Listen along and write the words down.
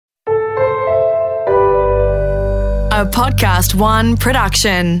A Podcast One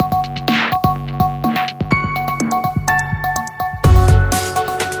production.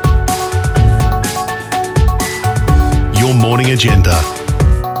 Your Morning Agenda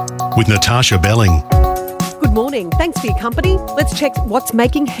with Natasha Belling. Good morning. Thanks for your company. Let's check what's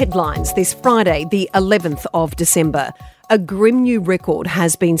making headlines this Friday, the 11th of December. A grim new record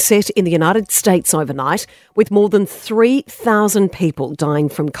has been set in the United States overnight, with more than 3,000 people dying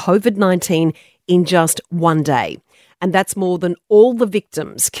from COVID-19 in just one day. And that's more than all the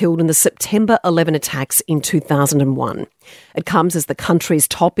victims killed in the September 11 attacks in 2001. It comes as the country's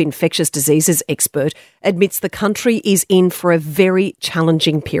top infectious diseases expert admits the country is in for a very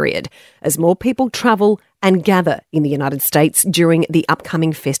challenging period as more people travel and gather in the United States during the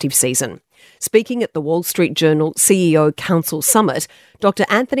upcoming festive season. Speaking at the Wall Street Journal CEO Council Summit, Dr.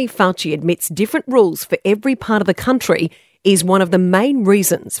 Anthony Fauci admits different rules for every part of the country is one of the main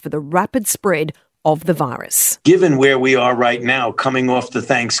reasons for the rapid spread of the virus. Given where we are right now, coming off the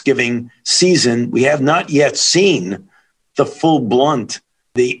Thanksgiving season, we have not yet seen the full blunt,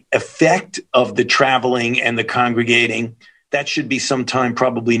 the effect of the traveling and the congregating. That should be sometime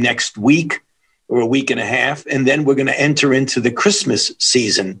probably next week or a week and a half. And then we're going to enter into the Christmas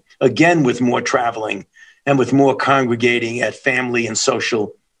season, again with more traveling and with more congregating at family and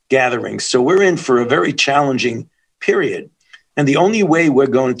social gatherings. So we're in for a very challenging period. And the only way we're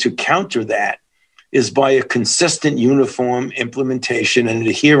going to counter that is by a consistent, uniform implementation and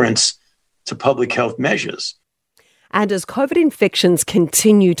adherence to public health measures. And as COVID infections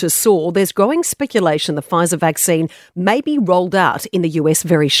continue to soar, there's growing speculation the Pfizer vaccine may be rolled out in the US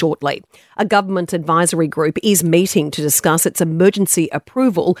very shortly. A government advisory group is meeting to discuss its emergency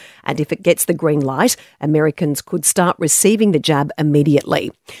approval, and if it gets the green light, Americans could start receiving the jab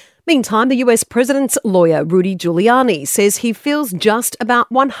immediately. Meantime, the US president's lawyer, Rudy Giuliani, says he feels just about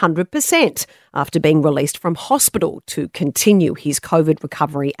 100% after being released from hospital to continue his COVID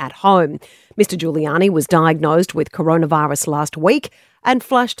recovery at home. Mr. Giuliani was diagnosed with coronavirus last week and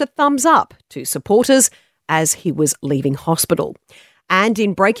flashed a thumbs up to supporters as he was leaving hospital. And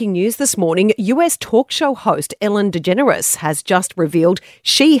in breaking news this morning, US talk show host Ellen DeGeneres has just revealed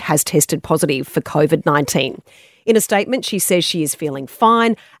she has tested positive for COVID-19. In a statement, she says she is feeling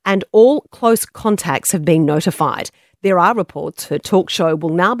fine and all close contacts have been notified. There are reports her talk show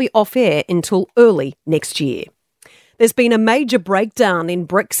will now be off air until early next year. There's been a major breakdown in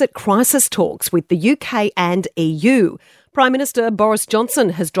Brexit crisis talks with the UK and EU. Prime Minister Boris Johnson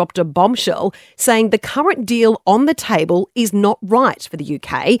has dropped a bombshell saying the current deal on the table is not right for the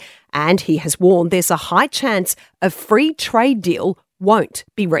UK, and he has warned there's a high chance a free trade deal won't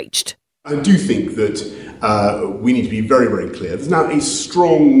be reached. I do think that we need to be very, very clear. There's now a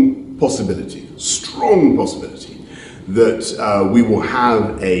strong possibility that we will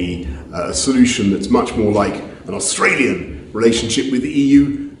have a solution that's much more like an Australian relationship with the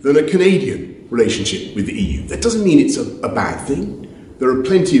EU than a Canadian relationship with the EU. That doesn't mean it's a bad thing. There are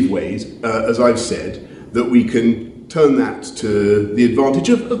plenty of ways, as I've said, that we can turn that to the advantage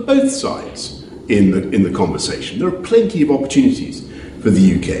of both sides in the conversation. There are plenty of opportunities for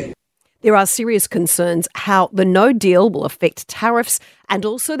the UK. There are serious concerns how the no deal will affect tariffs and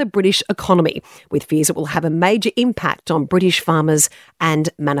also the British economy, with fears it will have a major impact on British farmers and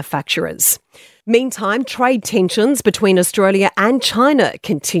manufacturers. Meantime, trade tensions between Australia and China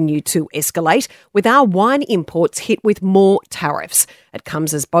continue to escalate, with our wine imports hit with more tariffs. It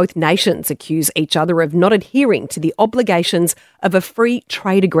comes as both nations accuse each other of not adhering to the obligations of a free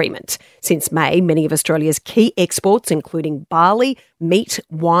trade agreement. Since May, many of Australia's key exports, including barley, meat,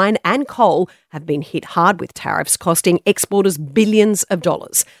 wine and coal, have been hit hard with tariffs, costing exporters billions of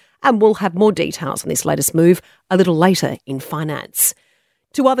dollars. And we'll have more details on this latest move a little later in finance.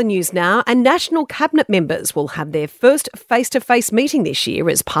 To other news now, and National Cabinet members will have their first face-to-face meeting this year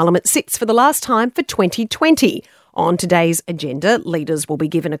as Parliament sits for the last time for 2020. On today's agenda, leaders will be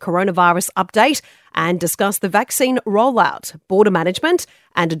given a coronavirus update and discuss the vaccine rollout, border management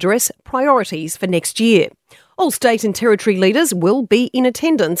and address priorities for next year. All state and territory leaders will be in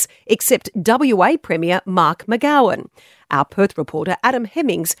attendance except WA Premier Mark McGowan. Our Perth reporter Adam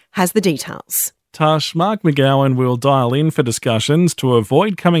Hemmings has the details. Tash, Mark McGowan will dial in for discussions to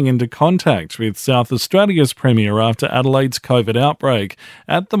avoid coming into contact with South Australia's Premier after Adelaide's COVID outbreak.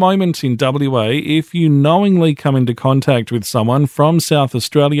 At the moment in WA, if you knowingly come into contact with someone from South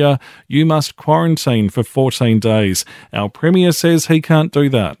Australia, you must quarantine for 14 days. Our Premier says he can't do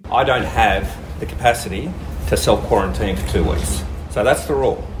that. I don't have the capacity to self-quarantine for 2 weeks. So that's the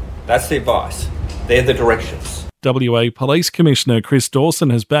rule. That's the advice. They're the directions. WA Police Commissioner Chris Dawson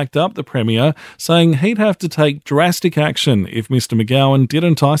has backed up the Premier, saying he'd have to take drastic action if Mr McGowan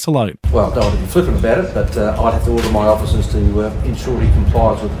didn't isolate. Well, I don't want to be flippant about it, but I'd have to order my officers to ensure he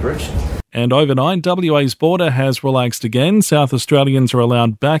complies with the direction. And overnight, WA's border has relaxed again. South Australians are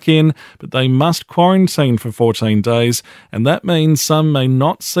allowed back in, but they must quarantine for 14 days, and that means some may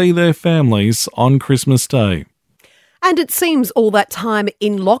not see their families on Christmas Day. And it seems all that time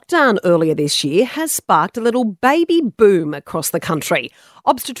in lockdown earlier this year has sparked a little baby boom across the country.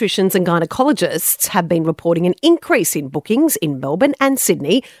 Obstetricians and gynecologists have been reporting an increase in bookings in Melbourne and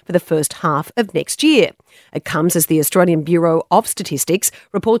Sydney for the first half of next year. It comes as the Australian Bureau of Statistics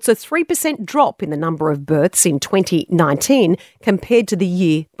reports a 3% drop in the number of births in 2019 compared to the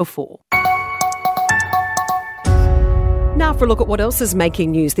year before. Now for a look at what else is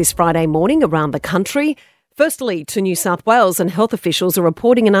making news this Friday morning around the country. Firstly, to New South Wales, and health officials are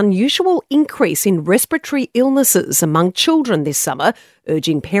reporting an unusual increase in respiratory illnesses among children this summer,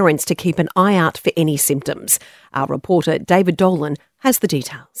 urging parents to keep an eye out for any symptoms. Our reporter David Dolan has the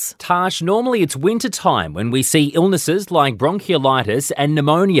details. Tash, normally it's winter time when we see illnesses like bronchiolitis and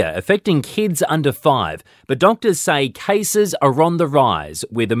pneumonia affecting kids under 5. But doctors say cases are on the rise,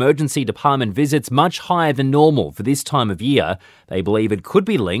 with emergency department visits much higher than normal for this time of year. They believe it could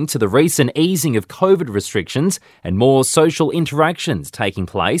be linked to the recent easing of COVID restrictions and more social interactions taking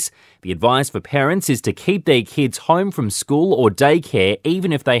place. The advice for parents is to keep their kids home from school or daycare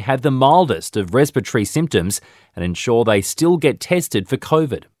even if they have the mildest of respiratory symptoms, and ensure they still get tested for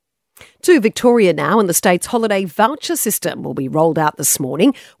COVID. To Victoria now, and the state's holiday voucher system will be rolled out this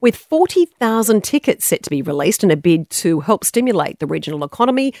morning, with 40,000 tickets set to be released in a bid to help stimulate the regional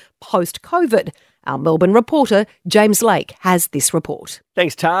economy post-COVID. Our Melbourne reporter, James Lake, has this report.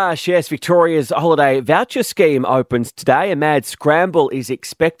 Thanks, Tash. Yes, Victoria's holiday voucher scheme opens today. A mad scramble is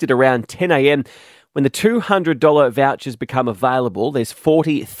expected around 10 a.m. When the $200 vouchers become available, there's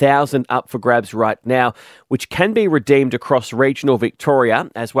 40,000 up for grabs right now, which can be redeemed across regional Victoria,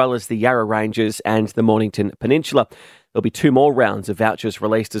 as well as the Yarra Ranges and the Mornington Peninsula. There'll be 2 more rounds of vouchers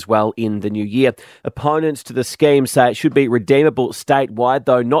released as well in the new year. Opponents to the scheme say it should be redeemable statewide,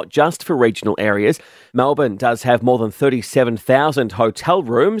 though not just for regional areas. Melbourne does have more than 37,000 hotel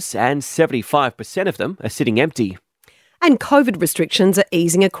rooms, and 75% of them are sitting empty. And COVID restrictions are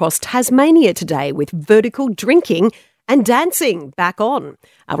easing across Tasmania today, with vertical drinking and dancing back on.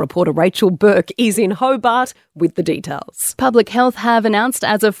 Our reporter Rachel Burke is in Hobart with the details. Public Health have announced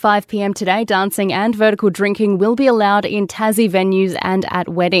as of 5 p.m. today, dancing and vertical drinking will be allowed in Tassie venues and at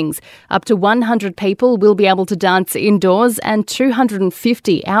weddings. Up to 100 people will be able to dance indoors and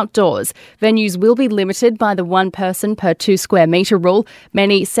 250 outdoors. Venues will be limited by the 1 person per 2 square metre rule,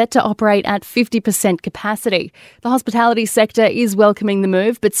 many set to operate at 50% capacity. The hospitality sector is welcoming the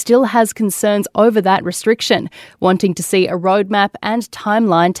move, but still has concerns over that restriction, wanting to see a roadmap and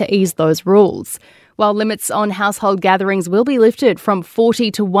timeline to ease those rules. While limits on household gatherings will be lifted from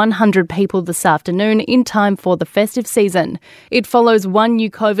 40 to 100 people this afternoon in time for the festive season. It follows 1 new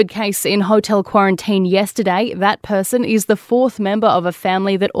COVID case in hotel quarantine yesterday. That person is the 4th member of a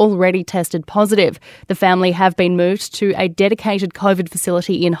family that already tested positive. The family have been moved to a dedicated COVID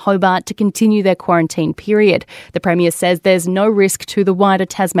facility in Hobart to continue their quarantine period. The Premier says there's no risk to the wider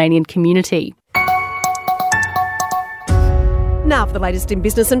Tasmanian community. Now for the latest in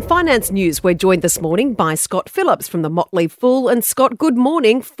business and finance news, we're joined this morning by Scott Phillips from the Motley Fool. And Scott, good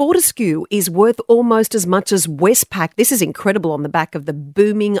morning. Fortescue is worth almost as much as Westpac. This is incredible on the back of the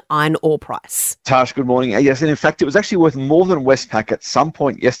booming iron ore price. Tash, good morning. Yes, and in fact, it was actually worth more than Westpac at some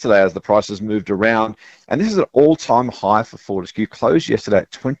point yesterday as the prices moved around. And this is an all-time high for Fortescue, closed yesterday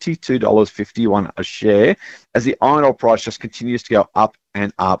at $22.51 a share, as the iron ore price just continues to go up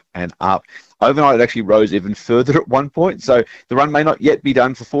and up and up. Overnight, it actually rose even further at one point, so the run may not yet be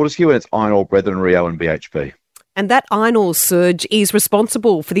done for Fortescue and its iron ore brethren Rio and BHP. And that iron ore surge is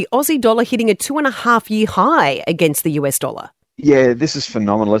responsible for the Aussie dollar hitting a 2.5-year high against the US dollar. Yeah, this is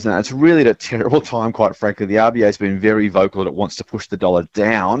phenomenal, isn't it? It's really at a terrible time, quite frankly. The RBA has been very vocal that it wants to push the dollar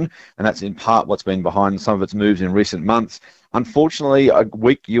down, and that's in part what's been behind some of its moves in recent months. Unfortunately, a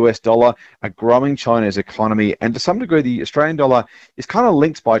weak US dollar, a growing Chinese economy, and to some degree the Australian dollar is kind of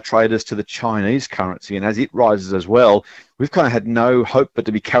linked by traders to the Chinese currency, and as it rises as well, we've kind of had no hope but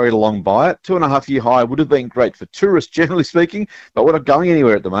to be carried along by it. 2.5-year high would have been great for tourists, generally speaking, but we're not going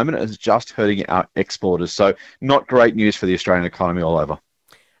anywhere at the moment. It's just hurting our exporters, so not great news for the Australian economy all over.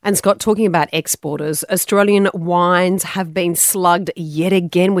 And Scott, talking about exporters, Australian wines have been slugged yet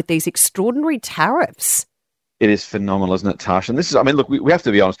again with these extraordinary tariffs. It is phenomenal, isn't it, Tash? And this is, I mean, look, we have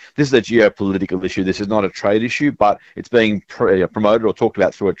to be honest, this is a geopolitical issue. This is not a trade issue, but it's being promoted or talked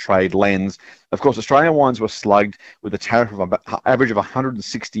about through a trade lens. Of course, Australian wines were slugged with a tariff of an average of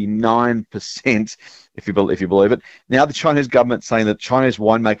 169%, if you believe it. Now the Chinese government saying that Chinese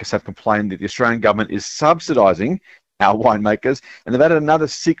winemakers have complained that the Australian government is subsidising our winemakers, and they've added another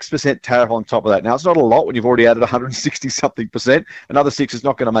 6% tariff on top of that. Now, it's not a lot when you've already added 160-something%. Another 6 is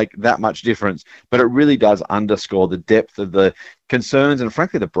not going to make that much difference, but it really does underscore the depth of the concerns and,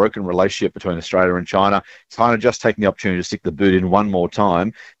 frankly, the broken relationship between Australia and China. China just taking the opportunity to stick the boot in one more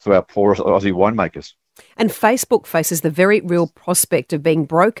time to our poor Aussie winemakers. And Facebook faces the very real prospect of being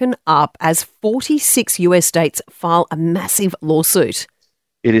broken up as 46 US states file a massive lawsuit.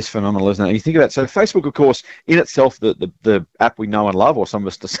 It is phenomenal, isn't it? And you think about it, so Facebook, of course, in itself, the app we know and love, or some of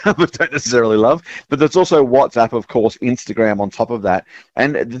us don't necessarily love, but there's also WhatsApp, of course, Instagram on top of that.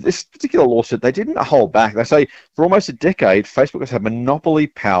 And this particular lawsuit, they didn't hold back. They say for almost a decade, Facebook has had monopoly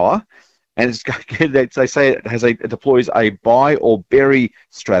power, and they say it deploys a buy or bury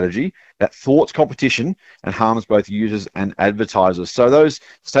strategy that thwarts competition and harms both users and advertisers. So those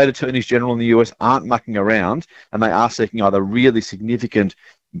state attorneys general in the US aren't mucking around, and they are seeking either really significant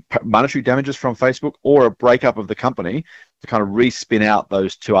monetary damages from Facebook or a breakup of the company to kind of re-spin out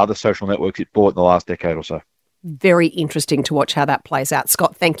those two other social networks it bought in the last decade or so. Very interesting to watch how that plays out.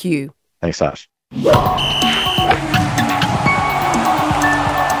 Scott, thank you. Thanks, Sash.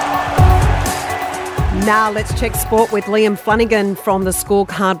 Now let's check sport with Liam Flanagan from the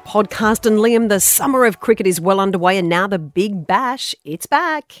Scorecard podcast. And Liam, the summer of cricket is well underway and now the Big Bash, it's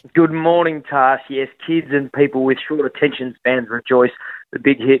back. Good morning, Tash. Yes, kids and people with short attention spans rejoice. The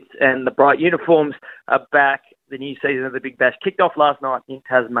big hits and the bright uniforms are back. The new season of the Big Bash kicked off last night in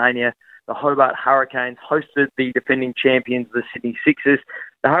Tasmania. The Hobart Hurricanes hosted the defending champions, the Sydney Sixers.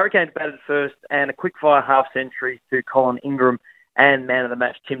 The Hurricanes batted first, and a quick-fire half-century to Colin Ingram and man of the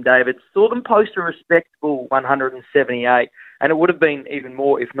match Tim David saw them post a respectable 178, and it would have been even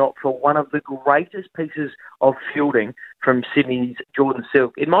more if not for one of the greatest pieces of fielding from Sydney's Jordan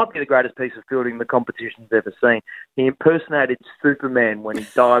Silk. It might be the greatest piece of fielding the competition's ever seen. He impersonated Superman when he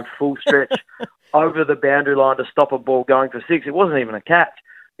dived full stretch over the boundary line to stop a ball going for six. It wasn't even a catch.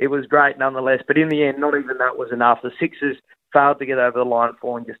 It was great nonetheless, but in the end, not even that was enough. The Sixers failed to get over the line,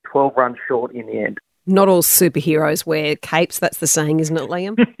 falling just 12 runs short in the end. Not all superheroes wear capes, that's the saying, isn't it,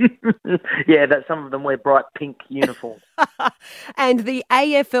 Liam? Yeah, that some of them wear bright pink uniforms. And the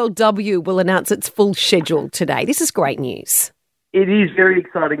AFLW will announce its full schedule today. This is great news. It is very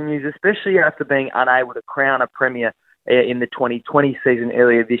exciting news, especially after being unable to crown a premier in the 2020 season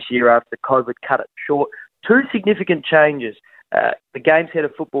earlier this year after COVID cut it short. Two significant changes. The Games head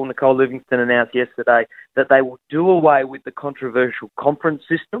of football, Nicole Livingston, announced yesterday that they will do away with the controversial conference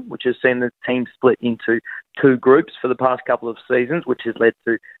system, which has seen the team split into two groups for the past couple of seasons, which has led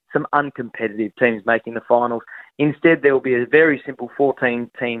to some uncompetitive teams making the finals. Instead, there will be a very simple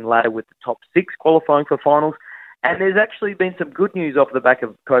 14-team ladder with the top six qualifying for finals. And there's actually been some good news off the back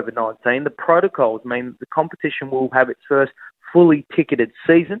of COVID-19. The protocols mean that the competition will have its first fully ticketed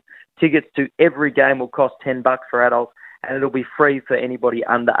season. Tickets to every game will cost $10 for adults, and it'll be free for anybody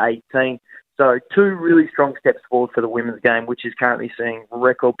under 18. So two really strong steps forward for the women's game, which is currently seeing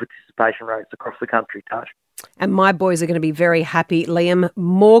record participation rates across the country, Tash. And my boys are going to be very happy, Liam.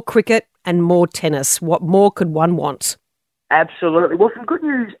 More cricket and more tennis. What more could one want? Absolutely. Well, some good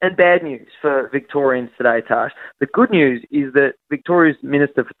news and bad news for Victorians today, Tash. The good news is that Victoria's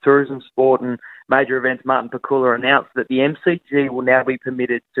Minister for Tourism, Sport and Major Events, Martin Pakula, announced that the MCG will now be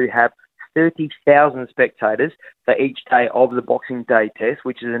permitted to have 30,000 spectators for each day of the Boxing Day test,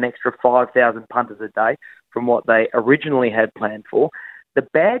 which is an extra 5,000 punters a day from what they originally had planned for. The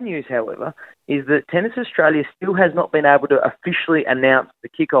bad news, however, is that Tennis Australia still has not been able to officially announce the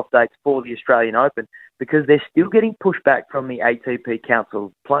kickoff dates for the Australian Open because they're still getting pushback from the ATP Council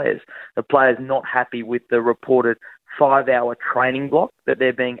of Players. The players not happy with the reported 5-hour training block that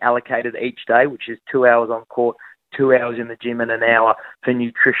they're being allocated each day, which is 2 hours on court, 2 hours in the gym and an hour for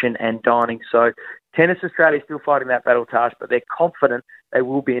nutrition and dining. So Tennis Australia is still fighting that battle, Tash, but they're confident they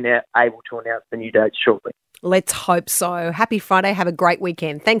will be able to announce the new dates shortly. Let's hope so. Happy Friday. Have a great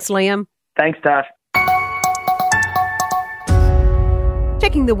weekend. Thanks, Liam. Thanks, Tash.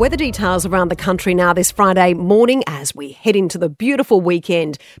 Checking the weather details around the country now this Friday morning as we head into the beautiful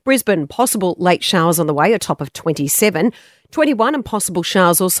weekend. Brisbane, possible late showers on the way, a top of 27. 21 and possible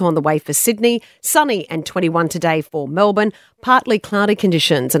showers also on the way for Sydney. Sunny and 21 today for Melbourne. Partly cloudy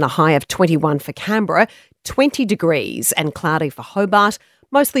conditions and a high of 21 for Canberra. 20 degrees and cloudy for Hobart.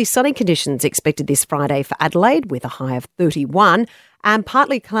 Mostly sunny conditions expected this Friday for Adelaide with a high of 31 and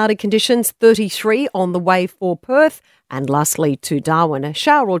partly cloudy conditions, 33 on the way for Perth, and lastly to Darwin, a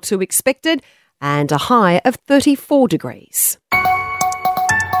shower or two expected and a high of 34 degrees.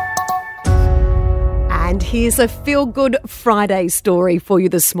 And here's a feel-good Friday story for you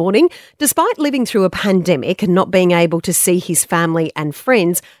this morning. Despite living through a pandemic and not being able to see his family and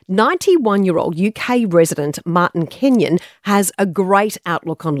friends, 91-year-old UK resident Martin Kenyon has a great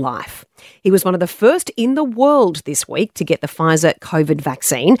outlook on life. He was one of the first in the world this week to get the Pfizer COVID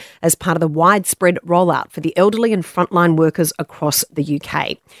vaccine as part of the widespread rollout for the elderly and frontline workers across the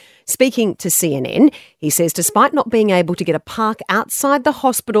UK. Speaking to CNN, he says despite not being able to get a park outside the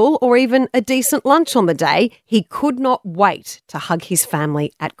hospital or even a decent lunch on the day, he could not wait to hug his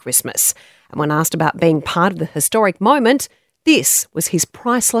family at Christmas. And when asked about being part of the historic moment, this was his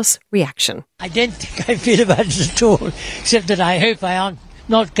priceless reaction. I don't think I feel about it at all, except that I hope I am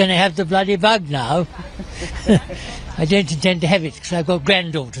not going to have the bloody bug now. I don't intend to have it because I've got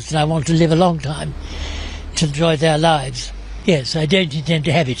granddaughters and I want to live a long time to enjoy their lives. Yes, I don't intend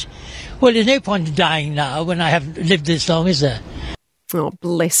to have it. Well, there's no point in dying now when I haven't lived this long, is there? Oh,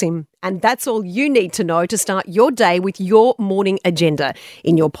 bless him. And that's all you need to know to start your day with Your Morning Agenda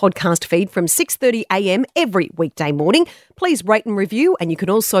in your podcast feed from 6:30am every weekday morning. Please rate and review, and you can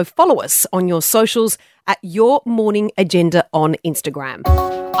also follow us on your socials at Your Morning Agenda on Instagram.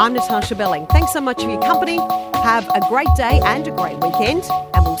 I'm Natasha Belling. Thanks so much for your company. Have a great day and a great weekend,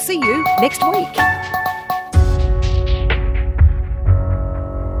 and we'll see you next week.